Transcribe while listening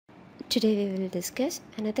Today we will discuss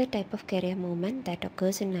another type of carrier movement that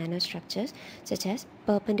occurs in nanostructures, such as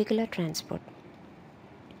perpendicular transport.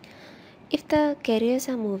 If the carriers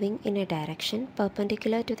are moving in a direction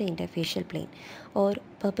perpendicular to the interfacial plane or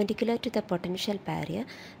perpendicular to the potential barrier,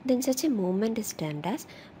 then such a movement is termed as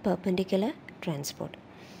perpendicular transport.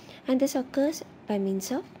 And this occurs by means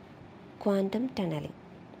of quantum tunneling.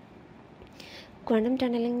 Quantum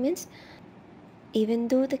tunneling means even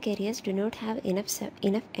though the carriers do not have enough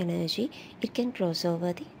energy, it can cross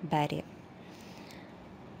over the barrier.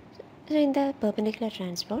 So in the perpendicular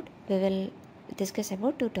transport, we will discuss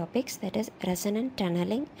about two topics, that is resonant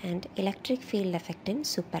tunneling and electric field effect in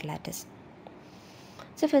superlattice.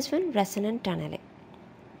 So first one, resonant tunneling.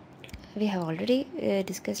 We have already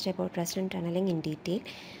discussed about resonant tunneling in detail.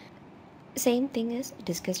 Same thing is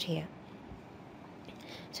discussed here.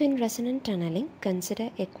 So in resonant tunneling, consider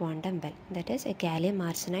a quantum well, that is a gallium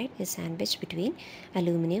arsenide is sandwiched between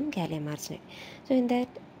aluminum gallium arsenide. So in that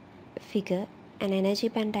figure, an energy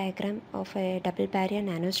band diagram of a double barrier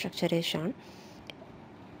nanostructure is shown.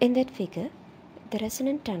 In that figure, the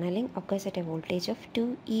resonant tunneling occurs at a voltage of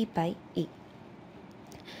 2E by E.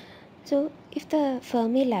 So if the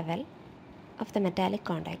Fermi level of the metallic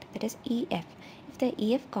contact, that is EF, if the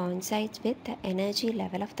EF coincides with the energy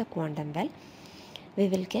level of the quantum well, we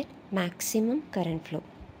will get maximum current flow.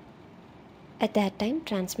 At that time,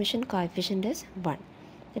 transmission coefficient is 1.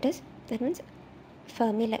 That means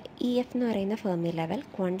Fermi EF എന്ന് പറയുന്ന Fermi level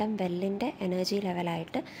quantum വെല്ലിൻ്റെ energy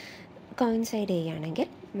ലെവലായിട്ട് coincide ചെയ്യുകയാണെങ്കിൽ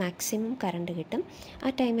maximum current കിട്ടും. ആ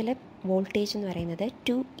ടൈമിലെ voltage എന്ന് പറയുന്നത്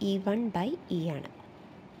 2E1 by E ആണ്.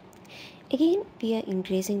 Again we are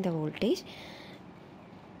increasing the voltage,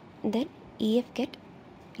 then EF get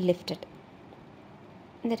lifted,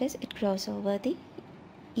 that is it cross over the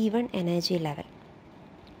E1 energy level.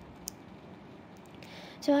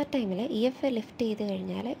 So ആ ടൈമിൽ EF lift ചെയ്ത്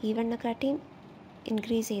കഴിഞ്ഞാൽ E1നെക്കാട്ടിയും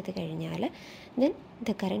ഇൻക്രീസ് ചെയ്ത് കഴിഞ്ഞാൽ then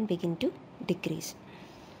the current begin to decrease.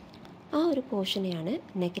 ആ ഒരു പോർഷനെയാണ്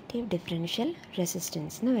negative differential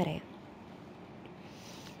resistance എന്ന് പറയാം.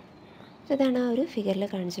 ഇതാണ് ആ ഒരു ഫിഗറിൽ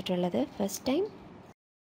കാണിച്ചിട്ടുള്ളത് first time.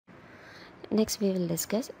 Next we will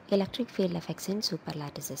discuss electric field effects in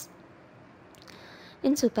superlattices.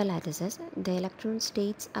 In superlattices, the electron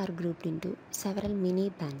states are grouped into several mini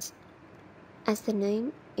bands. As the name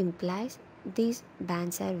implies, these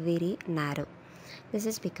bands are very narrow. This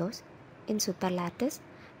is because in superlattice,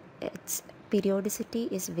 its periodicity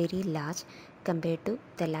is very large compared to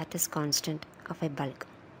the lattice constant of a bulk.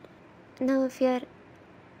 Now, if you are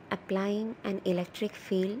applying an electric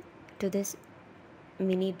field to this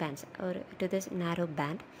mini bands or to this narrow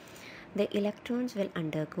band, the electrons will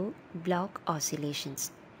undergo block oscillations.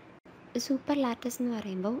 Superlattice എന്ന്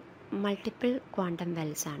പറയുമ്പോൾ multiple quantum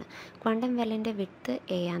Wells ആണ്. Quantum വെല്ലിൻ്റെ width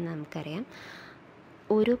A ആണെന്ന് നമുക്കറിയാം.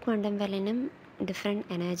 ഓരോ quantum വെല്ലിനും different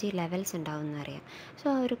energy levels ഉണ്ടാവും എന്നറിയാം. So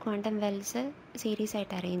ആ ഒരു ക്വാണ്ടം വെൽസ് സീരീസ്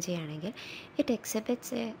ആയിട്ട് അറേഞ്ച് ചെയ്യുകയാണെങ്കിൽ it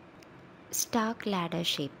exhibits A Stark ladder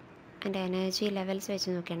shape. അതിൻ്റെ എനർജി ലെവൽസ് വെച്ച്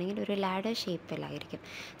നോക്കുകയാണെങ്കിൽ ഒരു ലാഡർ ഷേപ്പിലായിരിക്കും.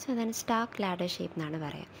 സോ അതാണ് സ്റ്റാർക്ക് ലാഡർ ഷേപ്പ് എന്നാണ്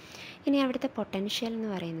പറയുക. ഇനി അവിടുത്തെ പൊട്ടൻഷ്യൽ എന്ന്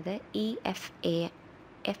പറയുന്നത് എഫ്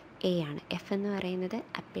എ ആണ്. എഫ് എന്ന് പറയുന്നത്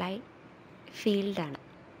അപ്ലൈഡ് ഫീൽഡാണ്.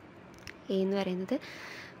 എ എന്ന് പറയുന്നത്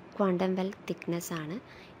ക്വാണ്ടം വെൽ തിക്നെസ് ആണ്.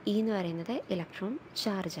 ഇ എന്ന് പറയുന്നത് ഇലക്ട്രോൺ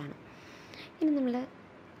ചാർജാണ്. ഇനി നമ്മൾ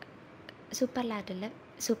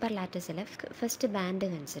സൂപ്പർലാറ്റിസിൽ ഫസ്റ്റ് ബാൻഡ്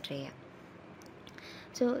കൺസിഡർ ചെയ്യാം.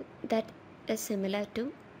 So that is similar to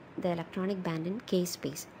the electronic band in K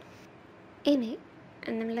space. ഇനി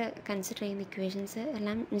നമ്മൾ കൺസിഡർ ചെയ്യുന്ന ഇക്വേഷൻസ്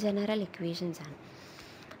എല്ലാം ജനറൽ ഇക്വേഷൻസ് ആണ്.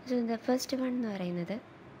 സോ ദ ഫസ്റ്റ് വൺ എന്ന് പറയുന്നത്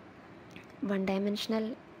വൺ ഡയമെൻഷണൽ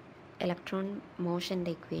ഇലക്ട്രോൺ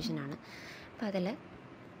മോഷൻ്റെ ഇക്വേഷനാണ്. അപ്പോൾ അതിൽ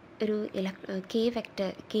ഒരു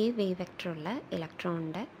കെ വേവ് വെക്ടറുള്ള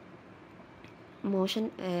ഇലക്ട്രോണിൻ്റെ മോഷൻ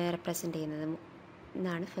റെപ്രസെൻ്റ് ചെയ്യുന്നത്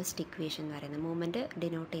എന്നാണ് ഫസ്റ്റ് ഇക്വേഷൻ എന്ന് പറയുന്നത്. മൂവ്മെൻറ്റ്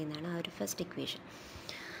ഡിനോട്ട് ചെയ്യുന്നതാണ് ആ ഒരു first equation.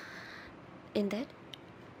 In that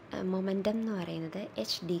momentum എന്ന് പറയുന്നത്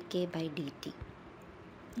h/dk/dt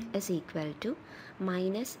is equal to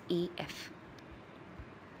 -EF.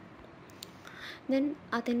 Then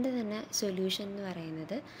അതിൻ്റെ തന്നെ സൊല്യൂഷൻ എന്ന്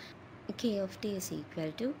പറയുന്നത് k of t is equal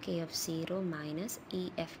to k of 0 minus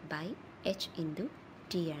EF/h into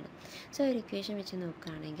t ആണ്. സോ ഒരു ഇക്വേഷൻ വെച്ച്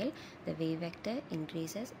നോക്കുകയാണെങ്കിൽ the wave vector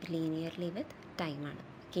increases linearly with time ആണ്.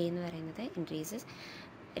 k എന്ന് പറയുന്നത് ഇൻക്രീസസ്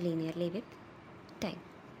ലീനിയർലി വിത്ത് ടൈം.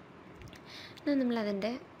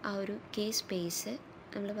 നമ്മളതിൻ്റെ ആ ഒരു കെ സ്പേസ്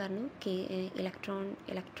നമ്മൾ പറഞ്ഞു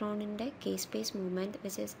ഇലക്ട്രോണിൻ്റെ K space movement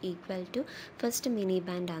which is equal to first mini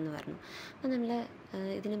ബാൻഡാന്ന് പറഞ്ഞു. അപ്പോൾ നമ്മൾ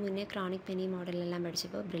ഇതിന് മുന്നേ ക്രോണിക് പെനി മോഡലെല്ലാം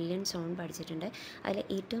പഠിച്ചപ്പോൾ ബ്രില്യൻറ്റ് സോൺ പഠിച്ചിട്ടുണ്ട്. അതിൽ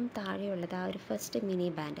ഏറ്റവും താഴെയുള്ളത് ആ ഒരു first mini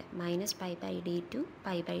band -π/d to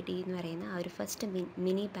π/d എന്ന് പറയുന്ന ആ ഒരു ഫസ്റ്റ്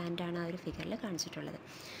മിനി ബാൻഡാണ് ആ ഒരു ഫിഗറിൽ കാണിച്ചിട്ടുള്ളത്.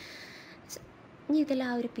 ഇനി ഇതിൽ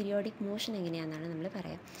ആ ഒരു പീരിയോഡിക് മോഷൻ എങ്ങനെയാണെന്നാണ് നമ്മൾ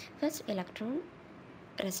പറയാം. First electron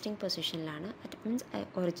resting പൊസിഷനിലാണ്, at means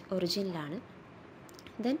ഒറിജിനിലാണ്.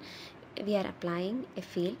 Then we are applying a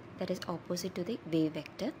field that is opposite to the wave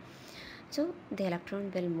vector. So the electron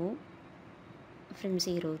will move from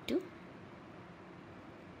 0 to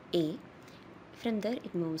A. From there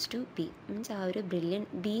it moves to B. Means ആ ഒരു brilliant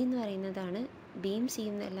B എന്ന് പറയുന്നതാണ്, ബിയും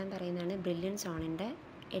സിയും എല്ലാം പറയുന്നതാണ് brilliant സോണിൻ്റെ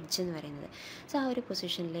edge എന്ന് പറയുന്നത്. സോ ആ ഒരു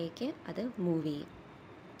പൊസിഷനിലേക്ക് അത് മൂവ് ചെയ്യും.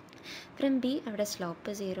 ഫ്രം ബി അവിടെ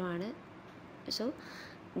സ്ലോപ്പ് 0 ആണ്. So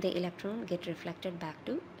the electron get reflected back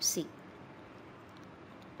to C.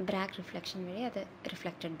 Bragg reflection വഴി അത്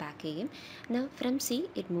റിഫ്ലക്റ്റഡ് ബാക്ക് ചെയ്യും. Now from C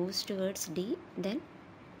it moves towards D, then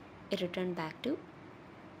it return back to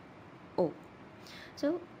O. So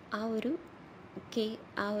ആ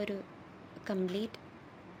ഒരു കംപ്ലീറ്റ്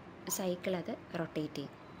സൈക്കിൾ അത് rotate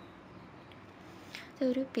ചെയ്യും. So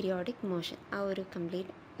ഒരു periodic motion, ആ ഒരു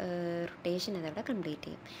കംപ്ലീറ്റ് റൊട്ടേഷൻ അതവിടെ കംപ്ലീറ്റ്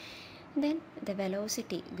ചെയ്യും. Then the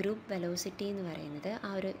velocity, group velocity എന്ന് പറയുന്നത്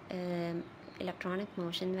ആ ഒരു ഇലക്ട്രോണിക്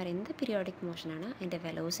മോഷൻ എന്ന് പറയുന്നത് പീരിയോഡിക് മോഷനാണ്. അതിൻ്റെ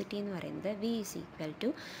വെലോസിറ്റി എന്ന് പറയുന്നത് v is equal to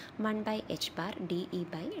 1/h bar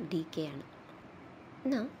dE/dk ആണ്.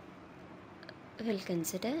 Now we'll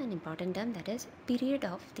consider an important term, that is period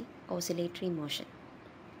of the oscillatory motion.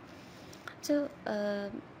 So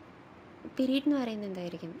period എന്ന് പറയുന്നത്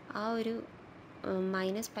എന്തായിരിക്കും? ആ ഒരു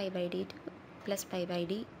 -π/d to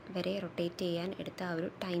 +π/d വരെ റൊട്ടേറ്റ് ചെയ്യാൻ എടുത്ത ആ ഒരു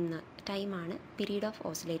ടൈമാണ് പീരീഡ് ഓഫ്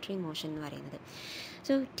ഓസിലേറ്ററി മോഷൻ എന്ന് പറയുന്നത്.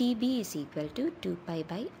 So TB is equal to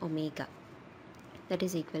 2π/ω, that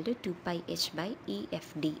is equal to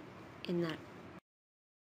 2πh/EFD എന്നാണ്.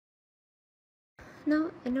 Now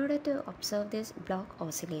in order to observe this block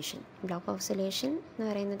oscillation എന്ന്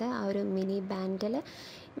പറയുന്നത് ആ ഒരു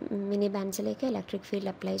മിനി ബാൻഡ്സിലേക്ക് ഇലക്ട്രിക്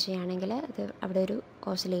ഫീൽഡ് അപ്ലൈ ചെയ്യുകയാണെങ്കിൽ അത് അവിടെ ഒരു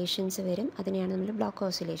ഓസിലേഷൻസ് വരും. അതിനെയാണ് നമ്മൾ ബ്ലോക്ക്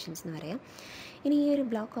ഓസിലേഷൻസ് എന്ന് പറയാം. ഇനി ഈ ഒരു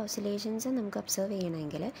ബ്ലോക്ക് ഓസിലേഷൻസ് നമുക്ക് ഒബ്സർവ്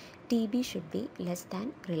ചെയ്യണമെങ്കിൽ TB should be less than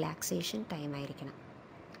relaxation time ആയിരിക്കണം.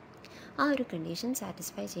 ആ ഒരു കണ്ടീഷൻ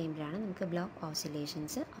സാറ്റിസ്ഫൈ ചെയ്യുമ്പോഴാണ് നമുക്ക് ബ്ലോക്ക്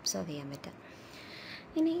ഓസിലേഷൻസ് ഒബ്സർവ് ചെയ്യാൻ പറ്റുക.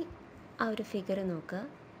 ഇനി ആ ഒരു ഫിഗർ നോക്കുക.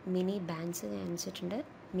 മിനി ബാൻഡ്സ് കാണിച്ചിട്ടുണ്ട്,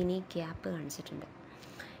 മിനി ഗ്യാപ്പ് കാണിച്ചിട്ടുണ്ട്.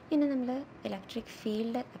 ഇനി നമ്മൾ ഇലക്ട്രിക്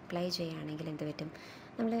ഫീൽഡ് അപ്ലൈ ചെയ്യുകയാണെങ്കിൽ എന്ത് പറ്റും?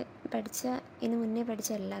 നമ്മൾ ഇതിന് മുന്നേ പഠിച്ച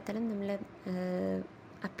എല്ലാത്തിനും നമ്മൾ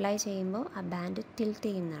അപ്ലൈ ചെയ്യുമ്പോൾ ആ ബാൻഡ് ടിൽറ്റ്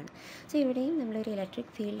ചെയ്യുന്നതാണ്. സോ ഇവിടെയും നമ്മളൊരു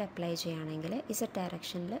ഇലക്ട്രിക് ഫീൽഡ് അപ്ലൈ ചെയ്യുകയാണെങ്കിൽ ഇസഡ്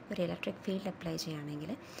ഡയറക്ഷനിൽ ഒരു ഇലക്ട്രിക് ഫീൽഡ് അപ്ലൈ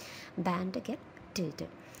ചെയ്യുകയാണെങ്കിൽ band get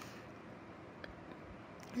tilted.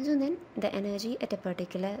 So then the energy at a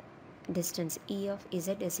particular distance E of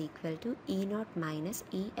Z is equal to E0 minus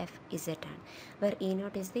EF Z, where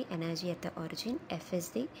E0 is the energy at the origin, F is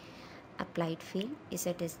the applied field, Z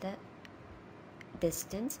is the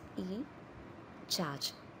distance, E charge.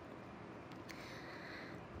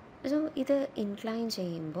 So ഇത് incline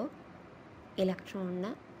ചെയ്യുമ്പോൾ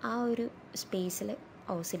ഇലക്ട്രോണിന് ആ ഒരു സ്പേസിൽ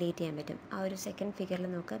oscillate ചെയ്യാൻ പറ്റും. ആ ഒരു second ഫിഗറിൽ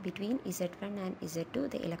നോക്കുക, between Z1 and Z2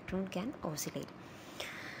 the electron can oscillate.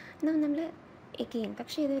 നമ്മൾ എഗെയിൻ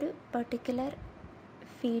പക്ഷേ ഇതൊരു പർട്ടിക്കുലർ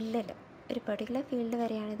ഫീൽഡ്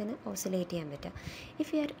വരെയാണ് ഇതിന് ഓസിലേറ്റ് ചെയ്യാൻ പറ്റുക. If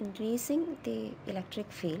you are increasing the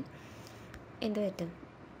electric field എന്ത് പറ്റും?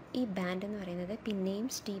 ഈ ബാൻഡ് എന്ന് പറയുന്നത് പിന്നെയും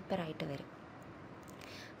സ്റ്റീപ്പറായിട്ട് വരും.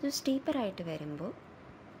 സോ സ്റ്റീപ്പറായിട്ട് വരുമ്പോൾ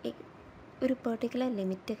ഒരു പെർട്ടിക്കുലർ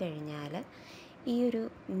ലിമിറ്റ് കഴിഞ്ഞാൽ ഈ ഒരു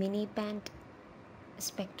മിനി ബാൻഡ്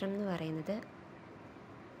സ്പെക്ട്രം എന്ന് പറയുന്നത്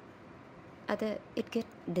അത് it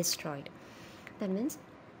get destroyed. That means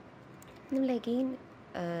നമ്മൾ അഗെയിൻ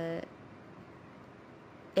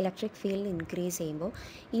ഇലക്ട്രിക് ഫീൽഡ് ഇൻക്രീസ് ചെയ്യുമ്പോൾ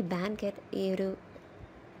ഈ ഒരു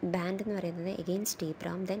ബാൻഡ് എന്ന് പറയുന്നത് again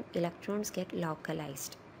സ്റ്റീപ്പറാവും. Then electrons get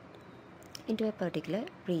localised in to A particular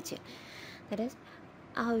region. That is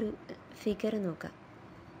ആ ഒരു ഫിഗർ നോക്കുക.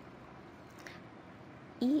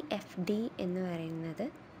 EFD എന്ന് പറയുന്നത്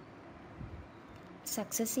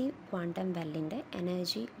സക്സസീവ് ക്വാണ്ടം വെല്ലിൻ്റെ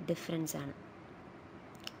എനർജി ഡിഫറൻസ് ആണ്.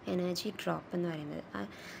 എനർജി ഡ്രോപ്പ് എന്ന് പറയുന്നത് ആ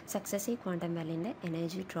സക്സസീവ് ക്വാണ്ടം വെല്ലിൻ്റെ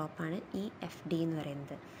എനർജി ഡ്രോപ്പാണ് EFD എന്ന്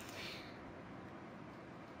പറയുന്നത്.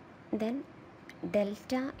 ദെൻ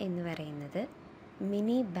ഡെൽറ്റ എന്ന് പറയുന്നത്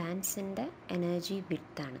മിനി ബാൻഡ്സിൻ്റെ എനർജി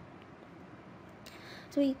വിഡ്ത്താണ്.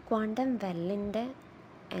 സോ ഈ quantum വെല്ലിൻ്റെ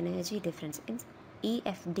energy difference means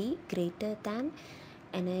EFD greater than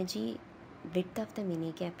energy width of the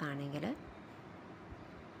mini gap ആണെങ്കിൽ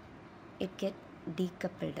ഇറ്റ് ഗെറ്റ്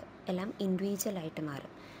ഡീകപ്പിൾഡ്, എല്ലാം ഇൻഡിവിജ്വലായിട്ട്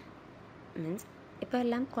മാറും. മീൻസ് ഇപ്പോൾ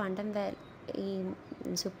എല്ലാം ക്വാണ്ടം ഈ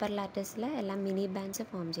സൂപ്പർ ലാറ്റിസിൽ എല്ലാം മിനി ബാൻഡ്സ്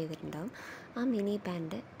ഫോം ചെയ്തിട്ടുണ്ടാവും. ആ മിനി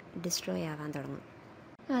ബാൻഡ് ഡിസ്ട്രോയ് ആവാൻ തുടങ്ങും.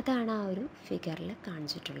 അതാണ് ആ ഒരു ഫിഗറിൽ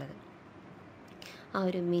കാണിച്ചിട്ടുള്ളത്. ആ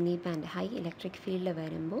ഒരു mini band high electric field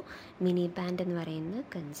വരുമ്പോൾ മിനി ബാൻഡ് എന്ന് പറയുന്ന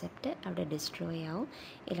കൺസെപ്റ്റ് അവിടെ ഡിസ്ട്രോയ് ആവും.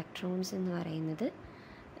 ഇലക്ട്രോൺസ് എന്ന് പറയുന്നത്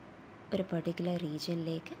ഒരു പെർട്ടിക്കുലർ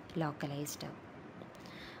റീജിയനിലേക്ക് ലോക്കലൈസ്ഡ് ആവും.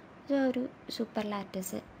 ഒരു സൂപ്പർ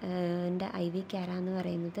ലാറ്റിസിൻ്റെ ഐ വി ക്യാര എന്ന്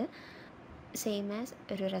പറയുന്നത് സെയിം ആസ്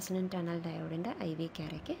ഒരു റെസണൻറ്റ് ടണൽ ഡയോഡിൻ്റെ ഐ വി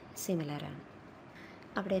ക്യാരയ്ക്ക് സിമിലറാണ്.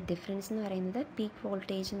 അവിടെ ഡിഫറൻസ് എന്ന് പറയുന്നത് പീക്ക്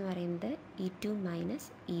വോൾട്ടേജ് എന്ന് പറയുന്നത് E2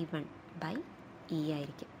 - E1/E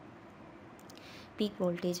ആയിരിക്കും. പീക്ക്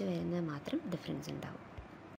വോൾട്ടേജ് വരുന്നത് മാത്രം ഡിഫറൻസ് ഉണ്ടാവും.